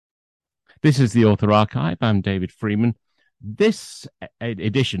This is the Author Archive. I'm David Freeman. This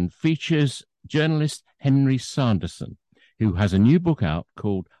edition features journalist Henry Sanderson, who has a new book out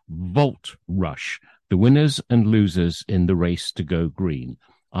called Vault Rush, The Winners and Losers in the Race to Go Green.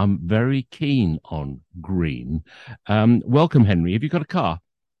 I'm very keen on green. Welcome, Henry. Have you got a car?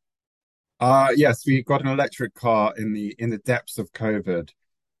 Yes, we got an electric car in the depths of COVID.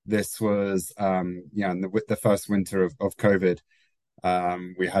 This was in the first winter of COVID.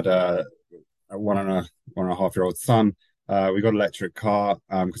 We had a one and a half year old son. We got an electric car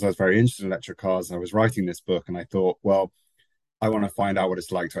because I was very interested in electric cars. And I was writing this book, and I thought, well, I want to find out what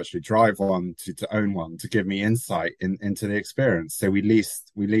it's like to actually drive one, to own one, to give me insight into the experience. So we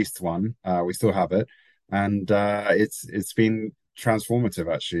leased one. We still have it, and it's been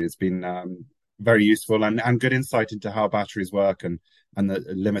transformative. Actually, it's been very useful and good insight into how batteries work and the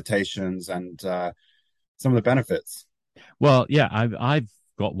limitations and some of the benefits. Well, yeah, I've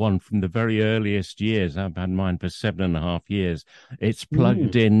got one from the very earliest years. I've had mine for 7.5 years. It's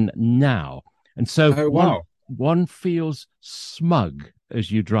plugged Mm. in now. And so Oh one wow. one feels smug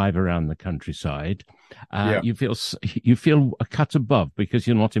as you drive around the countryside. Yeah. You feel a cut above because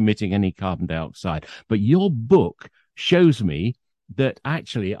you're not emitting any carbon dioxide. But your book shows me that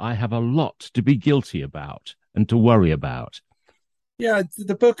actually I have a lot to be guilty about and to worry about. Yeah,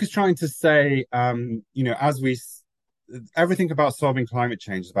 the book is trying to say, everything about solving climate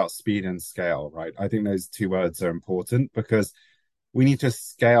change is about speed and scale, right? I think those two words are important because we need to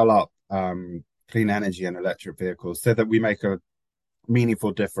scale up clean energy and electric vehicles so that we make a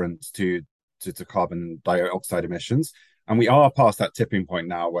meaningful difference to carbon dioxide emissions. And we are past that tipping point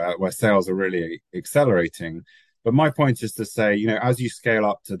now where sales are really accelerating. But my point is to say, as you scale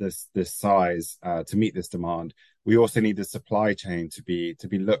up to this size to meet this demand, we also need the supply chain to be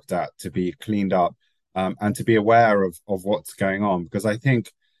looked at, to be cleaned up, and to be aware of what's going on. Because I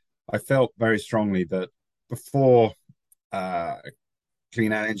felt very strongly that before uh,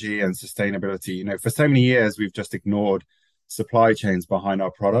 clean energy and sustainability, for so many years we've just ignored supply chains behind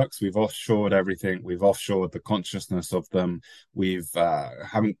our products. We've offshored everything. We've offshored the consciousness of them. We've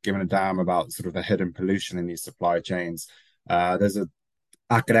haven't given a damn about sort of the hidden pollution in these supply chains. There's a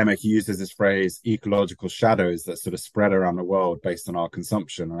academic who uses this phrase, ecological shadows, that sort of spread around the world based on our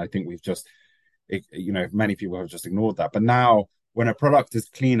consumption. And I think many people have just ignored that. But now, when a product is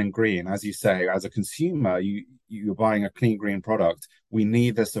clean and green, as you say, as a consumer, you're buying a clean green product. We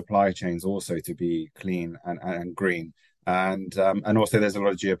need the supply chains also to be clean and green. And also there's a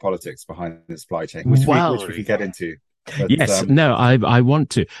lot of geopolitics behind the supply chain, which Well, we could get into. But yes, no, I want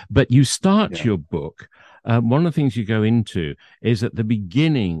to. But you start yeah, your book. One of the things you go into is at the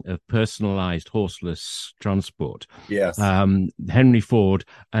beginning of personalized horseless transport. yes, Henry Ford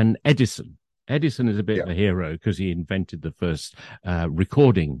and Edison. Edison is a bit yeah, of a hero because he invented the first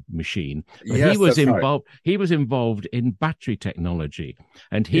recording machine, but he yes, was that's right. involved. He was involved in battery technology,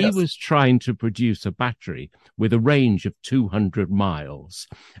 and he Yes, was trying to produce a battery with a range of 200 miles,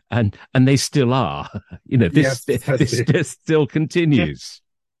 and they still are. yes, This still continues.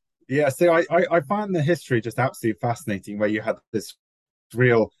 yeah. So I find the history just absolutely fascinating, where you had this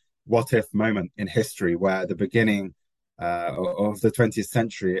real what if moment in history where the beginning of the 20th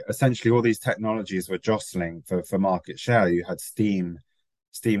century, essentially all these technologies were jostling for market share. You had steam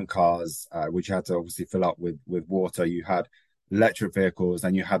cars, which you had to obviously fill up with water. You had electric vehicles,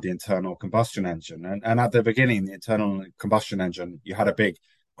 and you had the internal combustion engine. And at the beginning, the internal combustion engine, you had a big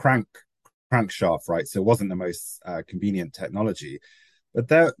crankshaft, right? So it wasn't the most convenient technology. But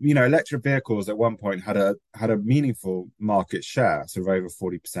there, electric vehicles at one point had a meaningful market share, sort of over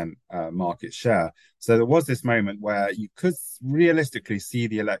 40% market share. So there was this moment where you could realistically see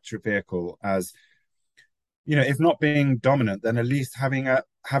the electric vehicle as, if not being dominant, then at least having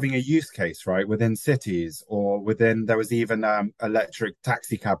a use case, right, within cities or within. There was even electric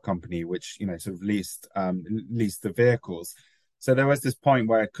taxi cab company which sort of leased the vehicles. So there was this point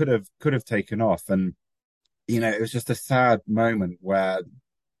where it could have taken off, and it was just a sad moment where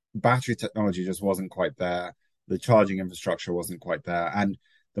battery technology just wasn't quite there. The charging infrastructure wasn't quite there, and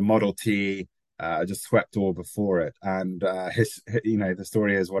the Model T just swept all before it. And the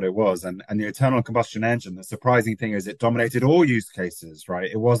story is what it was. And the internal combustion engine. The surprising thing is it dominated all use cases. Right?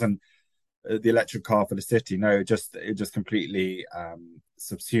 It wasn't the electric car for the city. No, it just completely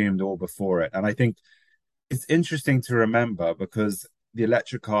subsumed all before it. And I think it's interesting to remember because the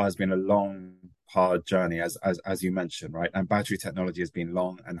electric car has been a long, hard journey, as you mentioned, right? And battery technology has been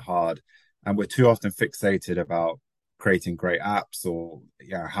long and hard, and we're too often fixated about creating great apps or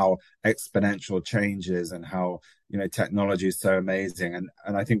how exponential changes and how technology is so amazing.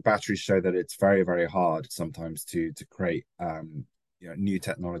 And I think batteries show that it's very, very hard sometimes to create new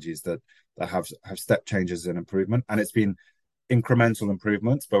technologies that have step changes in improvement, and it's been incremental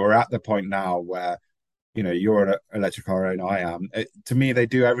improvements. But we're at the point now where you're an electric car owner, I am. To me, they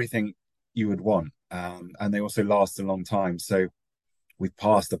do everything you would want, and they also last a long time. So we've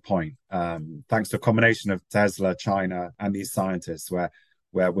passed a point, thanks to a combination of Tesla, China, and these scientists, where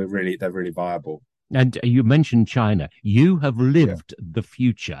they're really viable. And you mentioned China. You have Yeah, lived the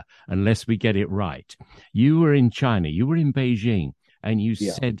future, unless we get it right. You were in China, you were in Beijing, and you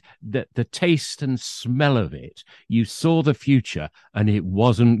yeah, said that the taste and smell of it, you saw the future and it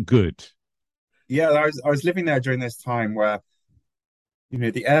wasn't good. yeah. I was living there during this time where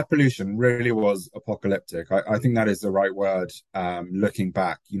the air pollution really was apocalyptic. I think that is the right word. Looking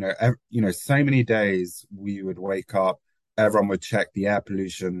back, so many days we would wake up, everyone would check the air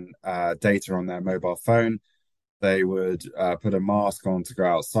pollution data on their mobile phone. They would put a mask on to go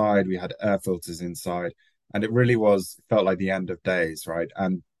outside. We had air filters inside, and it really felt like the end of days, right?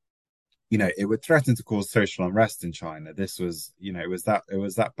 And it would threaten to cause social unrest in China. This was, it was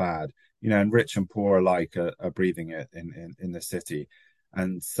that bad. And rich and poor alike are breathing it in the city.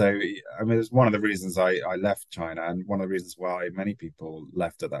 And so, I mean, it's one of the reasons I left China, and one of the reasons why many people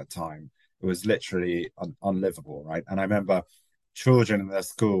left at that time. It was literally unlivable, right? And I remember children in their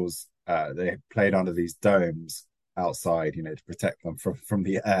schools, they played under these domes outside, to protect them from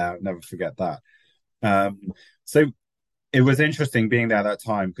the air. I'll never forget that. So it was interesting being there at that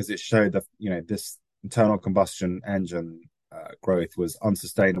time because it showed that this internal combustion engine growth was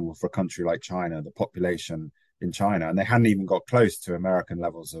unsustainable for a country like China, the population in China, and they hadn't even got close to American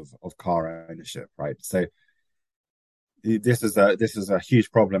levels of car ownership, right? So this is a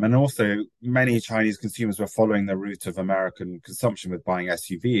huge problem, and also many Chinese consumers were following the route of American consumption with buying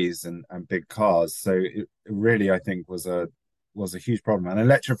SUVs and big cars. So it really, I think, was a huge problem. And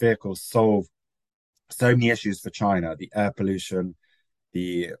electric vehicles solve so many issues for China: the air pollution,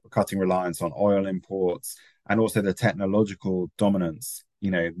 the cutting reliance on oil imports, and also the technological dominance.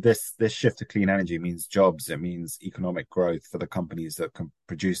 This shift to clean energy means jobs. It means economic growth for the companies that can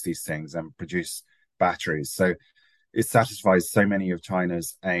produce these things and produce batteries. So it satisfies so many of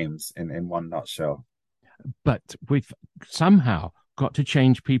China's aims in one nutshell. But we've somehow got to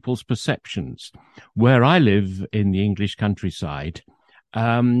change people's perceptions. Where I live in the English countryside,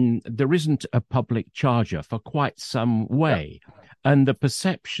 there isn't a public charger for quite some Yeah, way. And the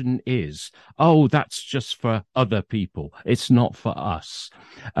perception is, oh, that's just for other people. It's not for us.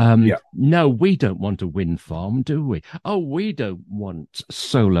 yeah, No, we don't want a wind farm, do we? Oh, we don't want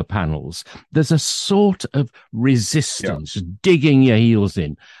solar panels. There's a sort of yeah, resistance digging your heels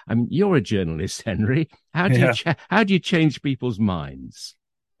in. I mean, you're a journalist, Henry. yeah. How do you change people's minds?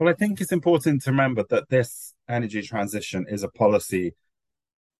 Well, I think it's important to remember that this energy transition is a policy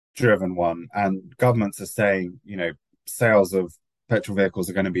driven one, and governments are saying, sales of petrol vehicles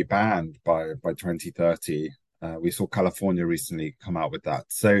are going to be banned by 2030. We saw California recently come out with that.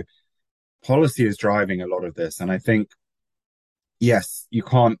 So policy is driving a lot of this, and I think yes, you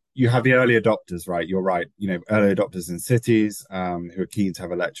have the early adopters, right? You're right. Early adopters in cities who are keen to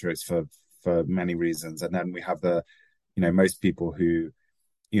have electrics for many reasons, and then we have the most people who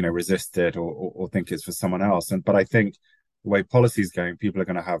resist it or think it's for someone else. But I think the way policy is going, people are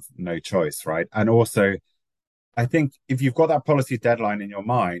going to have no choice, right? And also, I think if you've got that policy deadline in your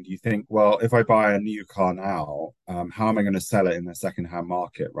mind, you think, well, if I buy a new car now, how am I going to sell it in the secondhand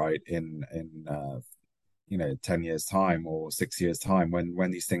market, right? In 10 years time or 6 years time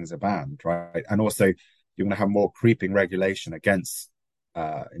when these things are banned, right? And also you're going to have more creeping regulation against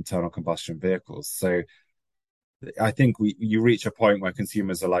internal combustion vehicles. So I think you reach a point where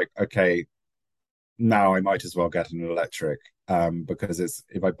consumers are like, okay, now I might as well get an electric, because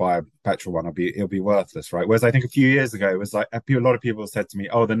if I buy a petrol one, it'll be worthless, right? Whereas I think a few years ago it was like a lot of people said to me,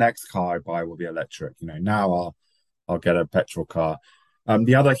 "Oh, the next car I buy will be electric." Now I'll get a petrol car.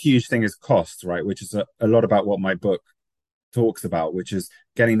 The other huge thing is cost, right? Which is a lot about what my book talks about, which is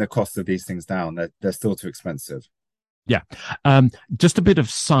getting the cost of these things down. They're still too expensive. Yeah. Just a bit of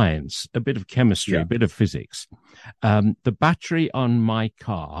science, a bit of chemistry, a Yeah, bit of physics. The battery on my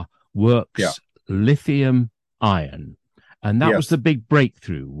car yeah, works lithium ion. And that was yes, the big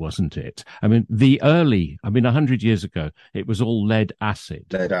breakthrough, wasn't it? I mean, 100 years ago, it was all lead acid.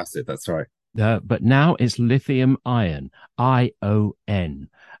 lead acid. That's right. But now it's lithium ion, ION.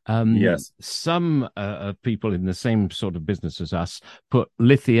 Yes, Some people in the same sort of business as us put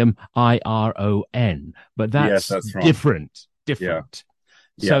lithium IRON, but yes, that's that's wrong. different. Yeah, Different.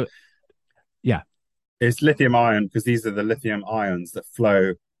 yeah. So, yeah, It's lithium ion because these are the lithium ions that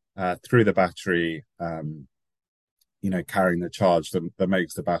flow through the battery, carrying the charge that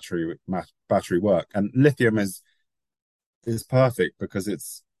makes the battery work. And lithium is is perfect because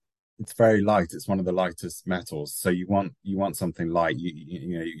it's very light. It's one of the lightest metals. So you want something light.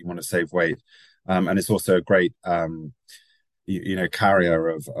 You want to save weight, and it's also a great carrier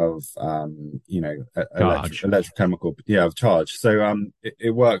of Charge. electrochemical, of charge. So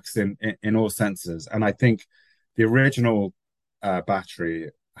it works in all senses. And I think the original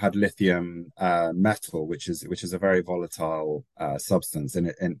battery had lithium metal, which is a very volatile substance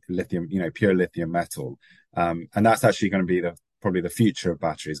in lithium, pure lithium metal. And that's actually going to be probably the future of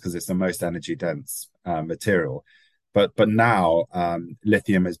batteries because it's the most energy dense material. But now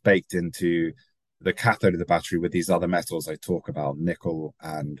lithium is baked into the cathode of the battery with these other metals I talk about, nickel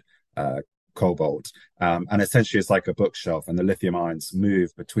and cobalt. And essentially, it's like a bookshelf, and the lithium ions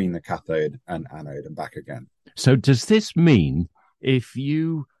move between the cathode and anode and back again. So does this mean if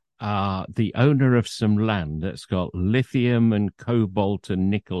you are the owner of some land that's got lithium and cobalt and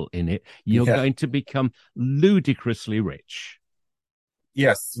nickel in it, you're Yeah. going to become ludicrously rich?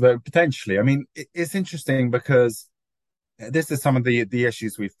 Yes, but potentially. I mean, it's interesting because this is some of the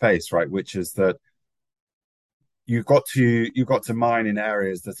issues we face, right? Which is that you've got to mine in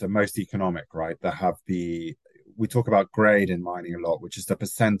areas that are most economic, right? That have we talk about grade in mining a lot, which is the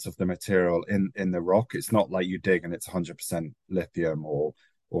percent of the material in the rock. It's not like you dig and it's 100% lithium or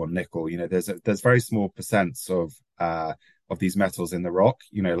nickel. There's very small percents of these metals in the rock.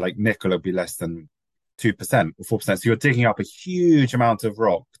 Like nickel will be less than 2% or 4%. So you're digging up a huge amount of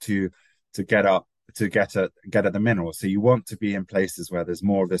rock to get up to get at the mineral. So you want to be in places where there's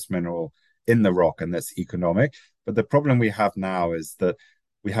more of this mineral in the rock and that's economic. But the problem we have now is that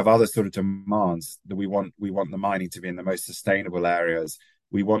we have other sort of demands that we want the mining to be in the most sustainable areas.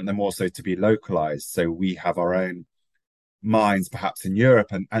 We want them also to be localized. So we have our own mines perhaps in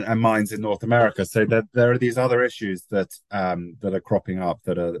Europe and mines in North America. So there are these other issues that are cropping up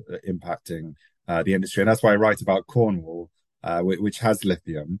that are impacting the industry. And that's why I write about Cornwall, which has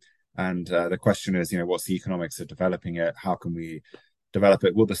lithium. And the question is, what's the economics of developing it? How can we develop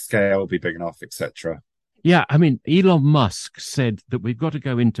it? Will the scale be big enough, etc.? Yeah, I mean, Elon Musk said that we've got to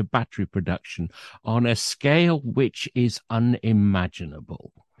go into battery production on a scale which is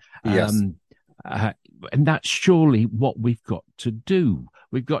unimaginable. Yes, Um, uh, and that's surely what we've got to do.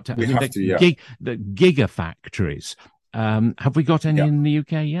 We've got to, I we mean, have to. Yeah, the gigafactories. Have we got any yeah. in the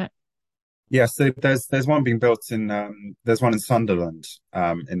UK yet? Yeah, so there's one being built there's one in Sunderland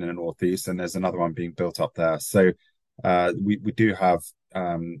in the northeast, and there's another one being built up there. So we do have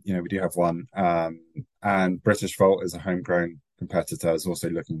we do have one, and British Volt is a homegrown competitor is also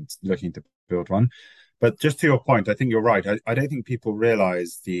looking to build one. But just to your point, I think you're right. I don't think people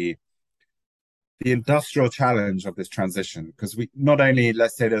realize the industrial challenge of this transition because we not only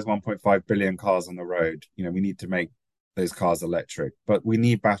let's say there's 1.5 billion cars on the road, we need to make those cars electric, but we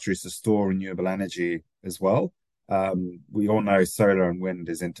need batteries to store renewable energy as well. We all know solar and wind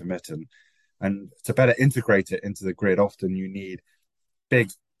is intermittent, and to better integrate it into the grid, often you need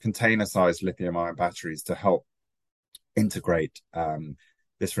big container-sized lithium-ion batteries to help integrate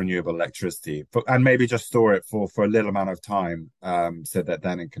this renewable electricity, and maybe just store it for a little amount of time, so that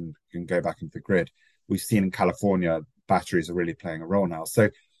then it can go back into the grid. We've seen in California batteries are really playing a role now. So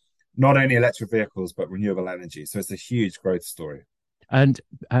not only electric vehicles but renewable energy. So it's a huge growth story. And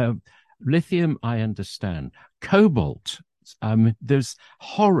lithium, I understand. Cobalt, there's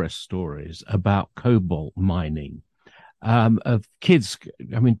horror stories about cobalt mining. Of kids.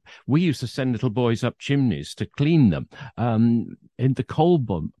 I mean, we used to send little boys up chimneys to clean them. In the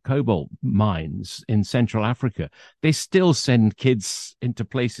cobalt mines in Central Africa, they still send kids into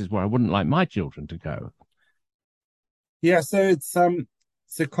places where I wouldn't like my children to go. Yeah, so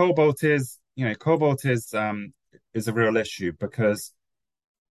cobalt is a real issue because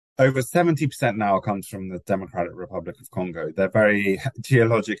over 70% now comes from the Democratic Republic of Congo. They're very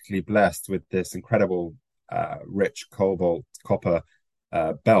geologically blessed with this incredible rich cobalt copper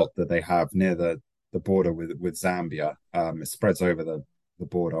belt that they have near the border with Zambia. It spreads over the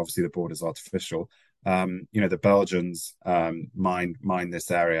border. Obviously, the border is artificial. The Belgians mine this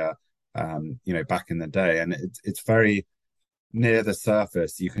area, back in the day, and it's very near the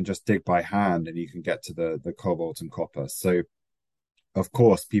surface. You can just dig by hand, and you can get to the cobalt and copper. So, of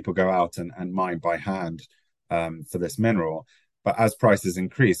course, people go out and mine by hand for this mineral. But as prices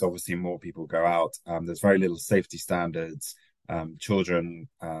increase, obviously more people go out. There's very little safety standards. Children,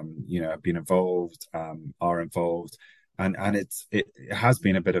 have been involved, are involved, and it has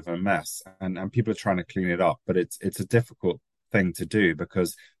been a bit of a mess. And people are trying to clean it up, but it's a difficult thing to do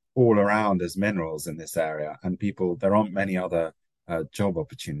because all around there's minerals in this area, and there aren't many other job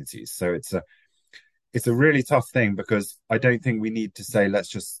opportunities. So it's a really tough thing because I don't think we need to say let's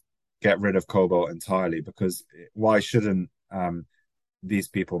just get rid of cobalt entirely, because why shouldn't these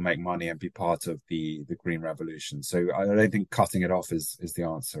people make money and be part of the green revolution? So I don't think cutting it off is the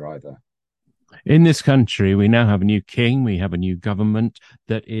answer either. In this country, we now have a new king, we have a new government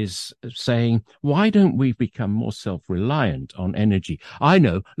that is saying, why don't we become more self reliant on energy? I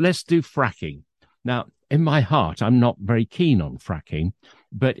know, let's do fracking. Now, in my heart, I'm not very keen on fracking,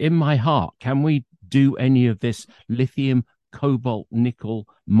 but in my heart, can we do any of this lithium, cobalt, nickel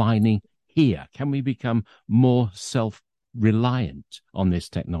mining here? Can we become more self reliant on this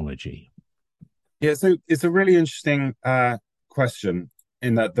technology? Yeah, so it's a really interesting question,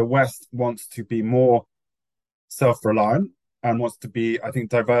 in that the West wants to be more self-reliant and wants to be, I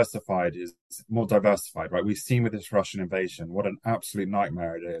think, diversified, is more diversified, right? We've seen with this Russian invasion what an absolute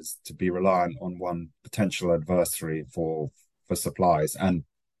nightmare it is to be reliant on one potential adversary for supplies. And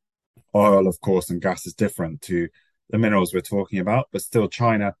oil, of course, and gas is different to the minerals we're talking about, but still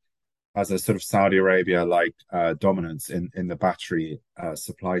China has a sort of Saudi Arabia like dominance in the battery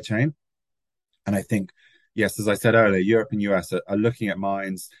supply chain. And I think, yes, as I said earlier, Europe and US are looking at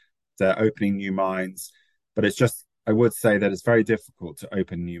mines, they're opening new mines, but it's just, I would say that it's very difficult to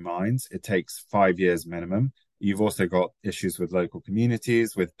open new mines. It takes 5 years minimum. You've also got issues with local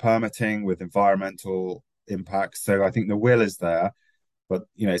communities, with permitting, with environmental impacts. So I think the will is there, but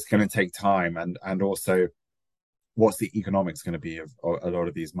it's going to take time, and also what's the economics going to be of a lot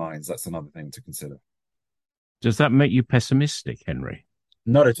of these mines? That's another thing to consider. Does that make you pessimistic, Henry?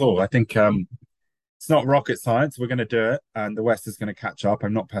 Not at all. I think it's not rocket science. We're going to do it, and the West is going to catch up.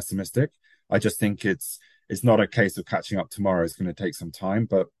 I'm not pessimistic. I just think it's not a case of catching up tomorrow. It's going to take some time,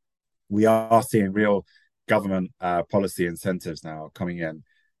 but we are seeing real government policy incentives now coming in.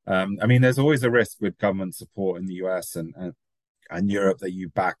 I mean, there's always a risk with government support in the US and Europe that you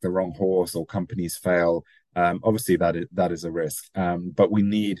back the wrong horse or companies fail. Obviously, that is a risk, but we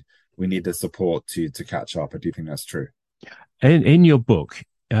need the support to catch up. I do think that's true. In your book,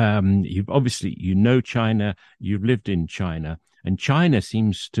 you've obviously China, you've lived in China, and China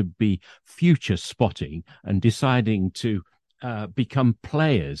seems to be future spotting and deciding to become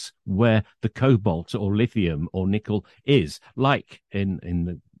players where the cobalt or lithium or nickel is, like in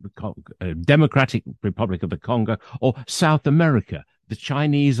the Democratic Republic of the Congo or South America. The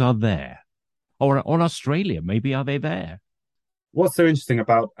Chinese are there, or Australia, maybe are they there? What's so interesting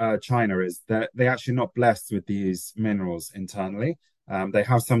about China is that they're actually not blessed with these minerals internally. They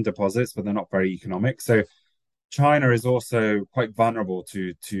have some deposits, but they're not very economic. So China is also quite vulnerable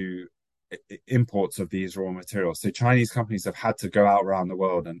to imports of these raw materials. So Chinese companies have had to go out around the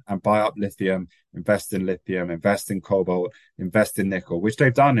world and buy up lithium, invest in cobalt, invest in nickel, which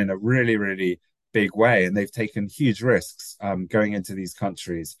they've done in a really, really big way. And they've taken huge risks going into these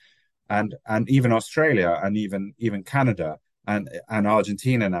countries. And even Australia and even Canada and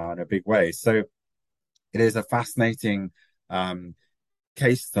Argentina now in a big way. So it is a fascinating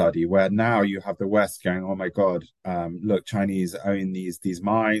case study where now you have the West going, oh my God, look, Chinese own these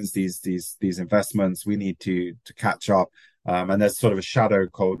mines, these investments. We need to catch up. And there's sort of a shadow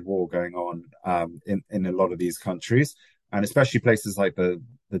Cold War going on in a lot of these countries, and especially places like the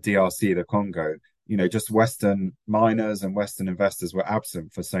DRC, the Congo. Just Western miners and Western investors were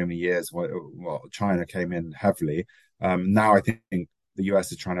absent for so many years. Well, China came in heavily. Now I think the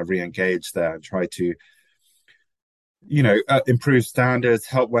US is trying to re-engage there and try to improve standards,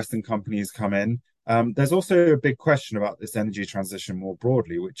 help Western companies come in. There's also a big question about this energy transition more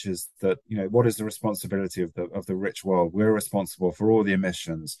broadly, which is that, what is the responsibility of the rich world? We're responsible for all the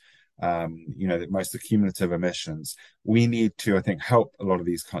emissions, the most accumulative emissions. We need to, I think, help a lot of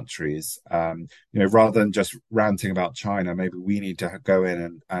these countries. Rather than just ranting about China, maybe we need to go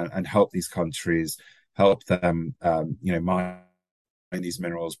in and help these countries, help them, mine these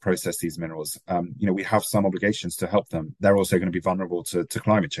minerals, process these minerals. We have some obligations to help them. They're also going to be vulnerable to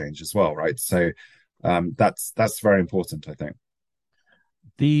climate change as well, right? So that's very important, I think.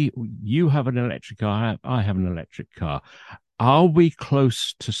 You have an electric car, I have an electric car. Are we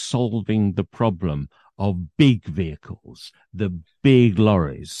close to solving the problem of big vehicles, the big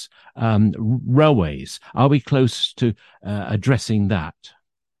lorries, railways? Are we close to addressing that?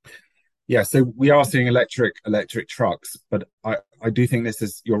 Yeah, so we are seeing electric trucks, but I do think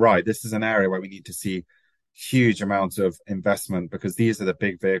you're right. This is an area where we need to see huge amounts of investment, because these are the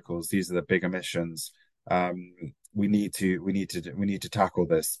big vehicles, these are the big emissions. We need to tackle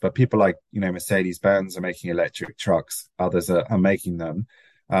this. But people like Mercedes-Benz are making electric trucks. Others are making them.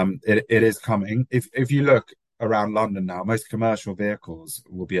 It is coming. If you look around London now, most commercial vehicles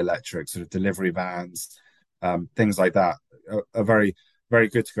will be electric, sort of delivery vans, things like that are very, very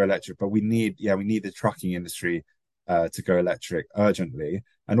good to go electric. But we need the trucking industry to go electric urgently,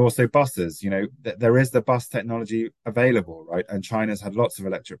 and also buses. There is the bus technology available, right? And China's had lots of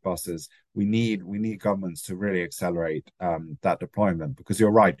electric buses. We need governments to really accelerate that deployment, because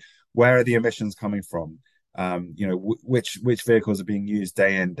you're right. Where are the emissions coming from? Which vehicles are being used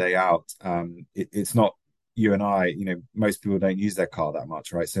day in, day out? It's not you and I. Most people don't use their car that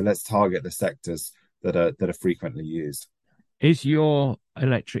much, right? So let's target the sectors that are frequently used. Is your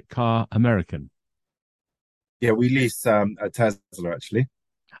electric car American? Yeah, we lease a Tesla actually,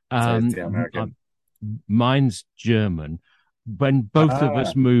 so it's the Um, uh, American. Mine's German. When both of Ah,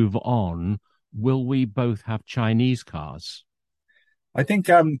 us move on, will we both have Chinese cars? I think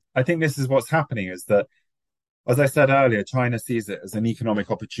this is what's happening is that, as I said earlier, China sees it as an economic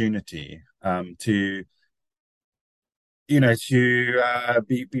opportunity to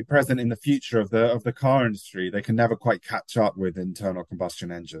be present in the future of the car industry. They can never quite catch up with internal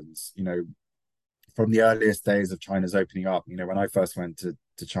combustion engines. From the earliest days of China's opening up, when I first went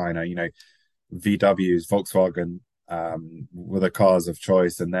to China, VWs, Volkswagen were the cars of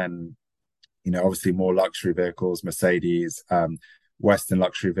choice, and then obviously more luxury vehicles, Mercedes, Western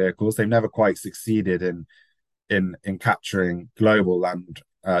luxury vehicles. They've never quite succeeded in capturing global and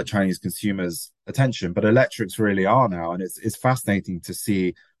Chinese consumers' attention, but electrics really are now, and it's fascinating to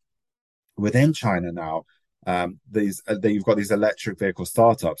see within China now these that you've got these electric vehicle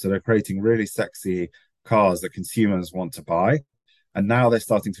startups that are creating really sexy cars that consumers want to buy. And now they're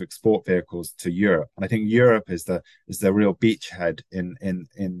starting to export vehicles to Europe, and I think Europe is the real beachhead in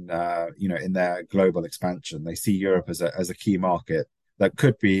their global expansion. They see Europe as a key market that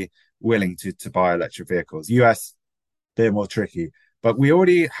could be willing to buy electric vehicles. US, they're more tricky, but we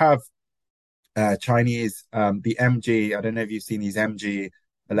already have Chinese, the MG. I don't know if you've seen these MG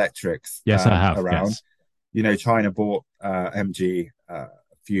electrics Yes, I have. around. Yes. China bought MG a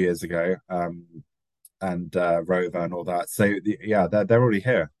few years ago, and Rover and all that. So yeah, they're already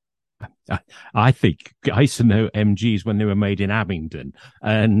here. I think I used to know MGs when they were made in Abingdon,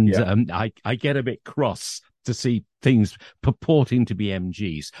 and Yeah, I get a bit cross to see things purporting to be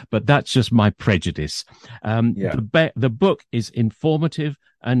MGs, but that's just my prejudice. yeah. The book is informative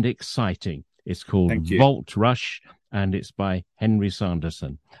and exciting. It's called Thank you. Volt Rush, and it's by Henry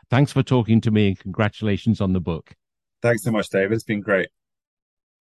Sanderson. Thanks for talking to me, and congratulations on the book. Thanks so much, David. It's been great.